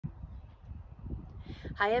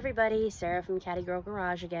Hi everybody, Sarah from Caddy Girl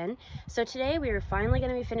Garage again. So today we are finally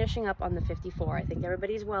going to be finishing up on the 54. I think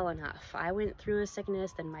everybody's well enough. I went through a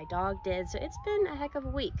sickness, then my dog did, so it's been a heck of a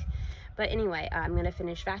week. But anyway, I'm going to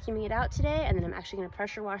finish vacuuming it out today, and then I'm actually going to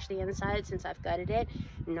pressure wash the inside since I've gutted it.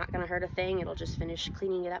 I'm not going to hurt a thing. It'll just finish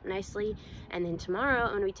cleaning it up nicely. And then tomorrow I'm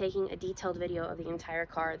going to be taking a detailed video of the entire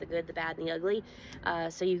car, the good, the bad, and the ugly,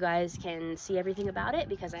 so you guys can see everything about it,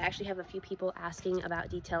 because I actually have a few people asking about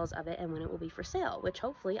details of it and when it will be for sale, which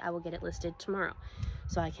hopefully I will get it listed tomorrow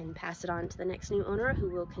so I can pass it on to the next new owner who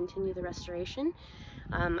will continue the restoration.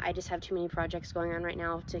 I just have too many projects going on right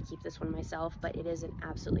now to keep this one myself, but it is an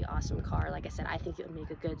absolutely awesome car. Like I said, I think it would make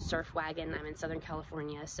a good surf wagon. I'm in Southern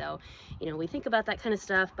California, so you know, we think about that kind of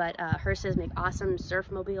stuff, but Hearses make awesome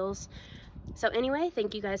surf mobiles. So anyway,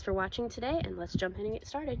 thank you guys for watching today, and let's jump in and get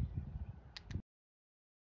started.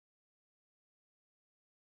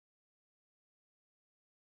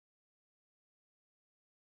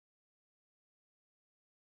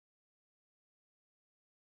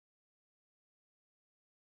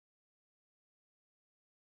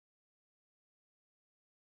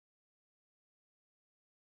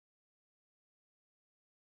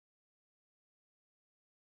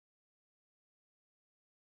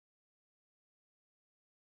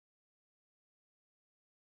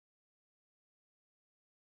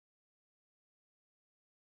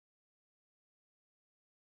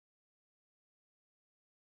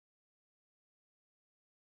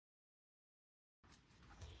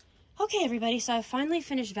 Okay everybody, so I've finally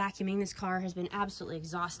finished vacuuming. This car has been absolutely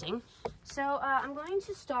exhausting. So I'm going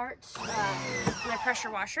to start my pressure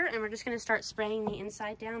washer, and we're just going to start spraying the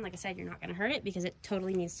inside down. Like I said, you're not going to hurt it because it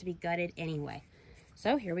totally needs to be gutted anyway.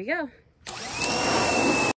 So here we go.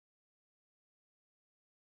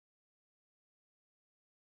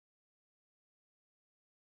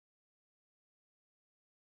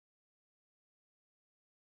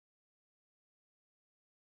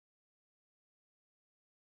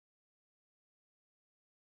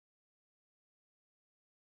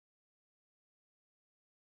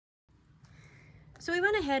 So we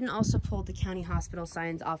went ahead and also pulled the county hospital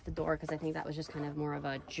signs off the door, because I think that was just kind of more of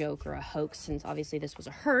a joke or a hoax, since obviously this was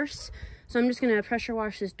a hearse. So I'm just going to pressure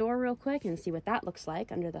wash this door real quick and see what that looks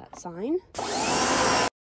like under that sign.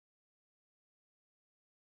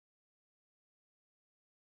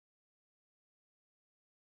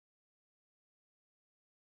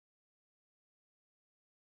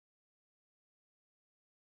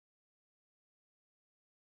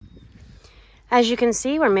 As you can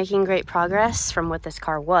see, we're making great progress from what this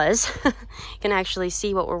car was. You can actually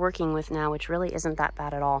see what we're working with now, which really isn't that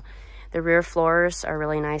bad at all. The rear floors are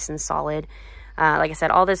really nice and solid. Like I said,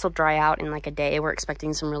 all this will dry out in like a day. We're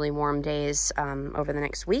expecting some really warm days over the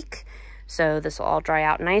next week. So this will all dry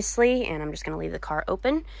out nicely, and I'm just going to leave the car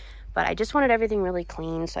open. But I just wanted everything really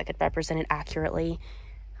clean so I could represent it accurately.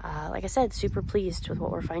 Like I said, super pleased with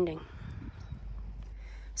what we're finding.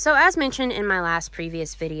 So as mentioned in my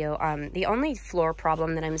previous video, the only floor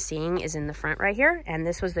problem that I'm seeing is in the front right here. And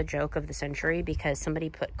this was the joke of the century, because somebody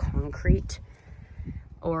put concrete,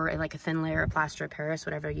 or like a thin layer of plaster of Paris,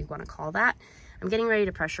 whatever you want to call that. I'm getting ready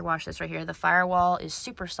to pressure wash this right here. The firewall is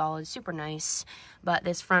super solid, super nice. But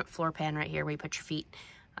this front floor pan right here where you put your feet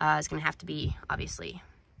is going to have to be obviously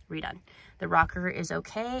redone. The rocker is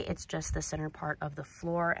okay. It's just the center part of the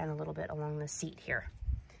floor and a little bit along the seat here.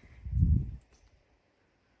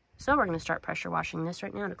 So we're going to start pressure washing this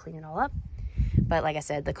right now to clean it all up. But like I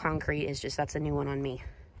said, the concrete is just, that's a new one on me.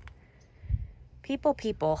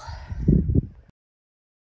 People.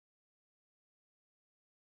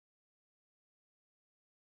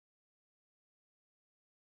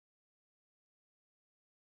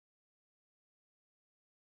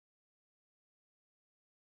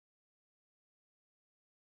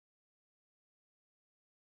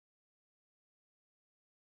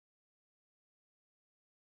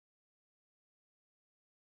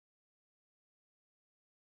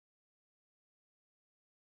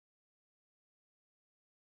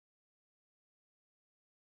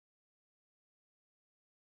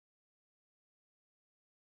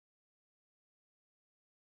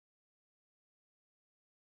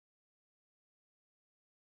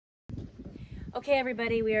 Okay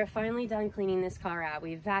everybody, we are finally done cleaning this car out.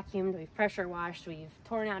 We've vacuumed, we've pressure washed, we've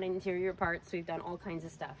torn out interior parts, we've done all kinds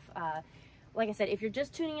of stuff. Like I said, if you're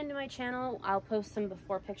just tuning into my channel, I'll post some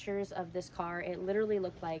before pictures of this car. It literally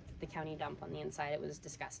looked like the county dump on the inside. It was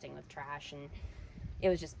disgusting with trash, and it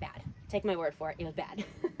was just bad. Take my word for it, it was bad.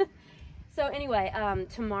 So anyway,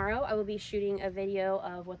 tomorrow I will be shooting a video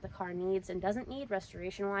of what the car needs and doesn't need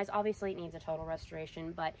restoration-wise. Obviously, it needs a total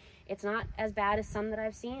restoration, but it's not as bad as some that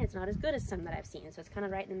I've seen. It's not as good as some that I've seen, so it's kind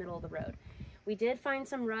of right in the middle of the road. We did find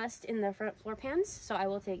some rust in the front floor pans, so I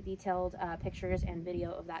will take detailed pictures and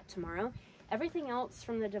video of that tomorrow. Everything else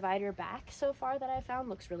from the divider back so far that I found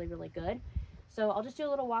looks really, really good. So I'll just do a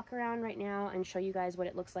little walk around right now and show you guys what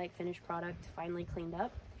it looks like, finished product, finally cleaned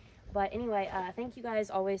up. But anyway, thank you guys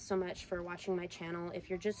always so much for watching my channel. If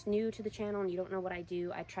you're just new to the channel and you don't know what I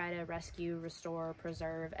do, I try to rescue, restore,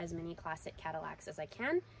 preserve as many classic Cadillacs as I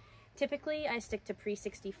can. Typically, I stick to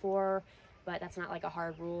pre-64, but that's not like a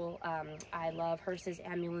hard rule. I love hearses,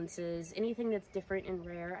 ambulances, anything that's different and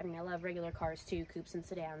rare. I mean, I love regular cars too, coupes and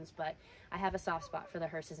sedans, but I have a soft spot for the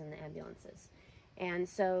hearses and the ambulances. And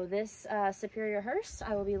so this Superior hearse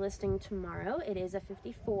I will be listing tomorrow. It is a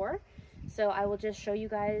 54. So I will just show you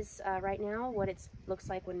guys right now what it looks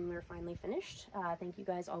like when we're finally finished. Thank you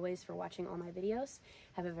guys always for watching all my videos.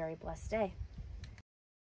 Have a very blessed day.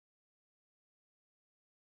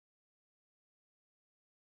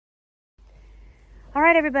 All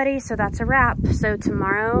right, everybody, so that's a wrap. So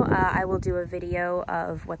tomorrow I will do a video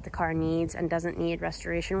of what the car needs and doesn't need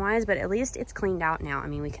restoration-wise, but at least it's cleaned out now. I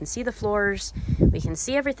mean, we can see the floors, we can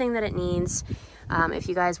see everything that it needs. If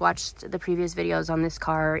you guys watched the previous videos on this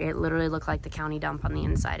car, it literally looked like the county dump on the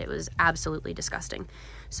inside. It was absolutely disgusting.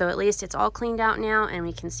 So at least it's all cleaned out now and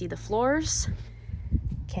we can see the floors.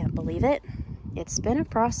 Can't believe it. It's been a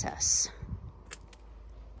process.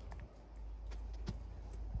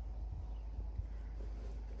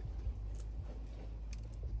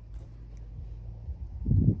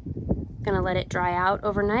 Gonna let it dry out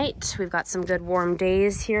overnight. We've got some good warm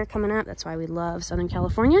days here coming up. That's why we love Southern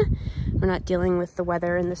California. We're not dealing with the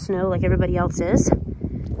weather and the snow like everybody else is.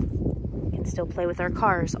 We can still play with our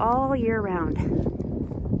cars all year round.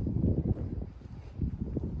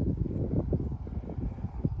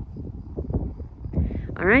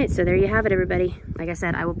 All right, so there you have it, everybody. Like I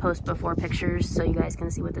said, I will post before pictures so you guys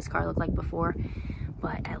can see what this car looked like before.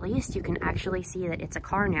 But at least you can actually see that it's a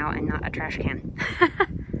car now and not a trash can.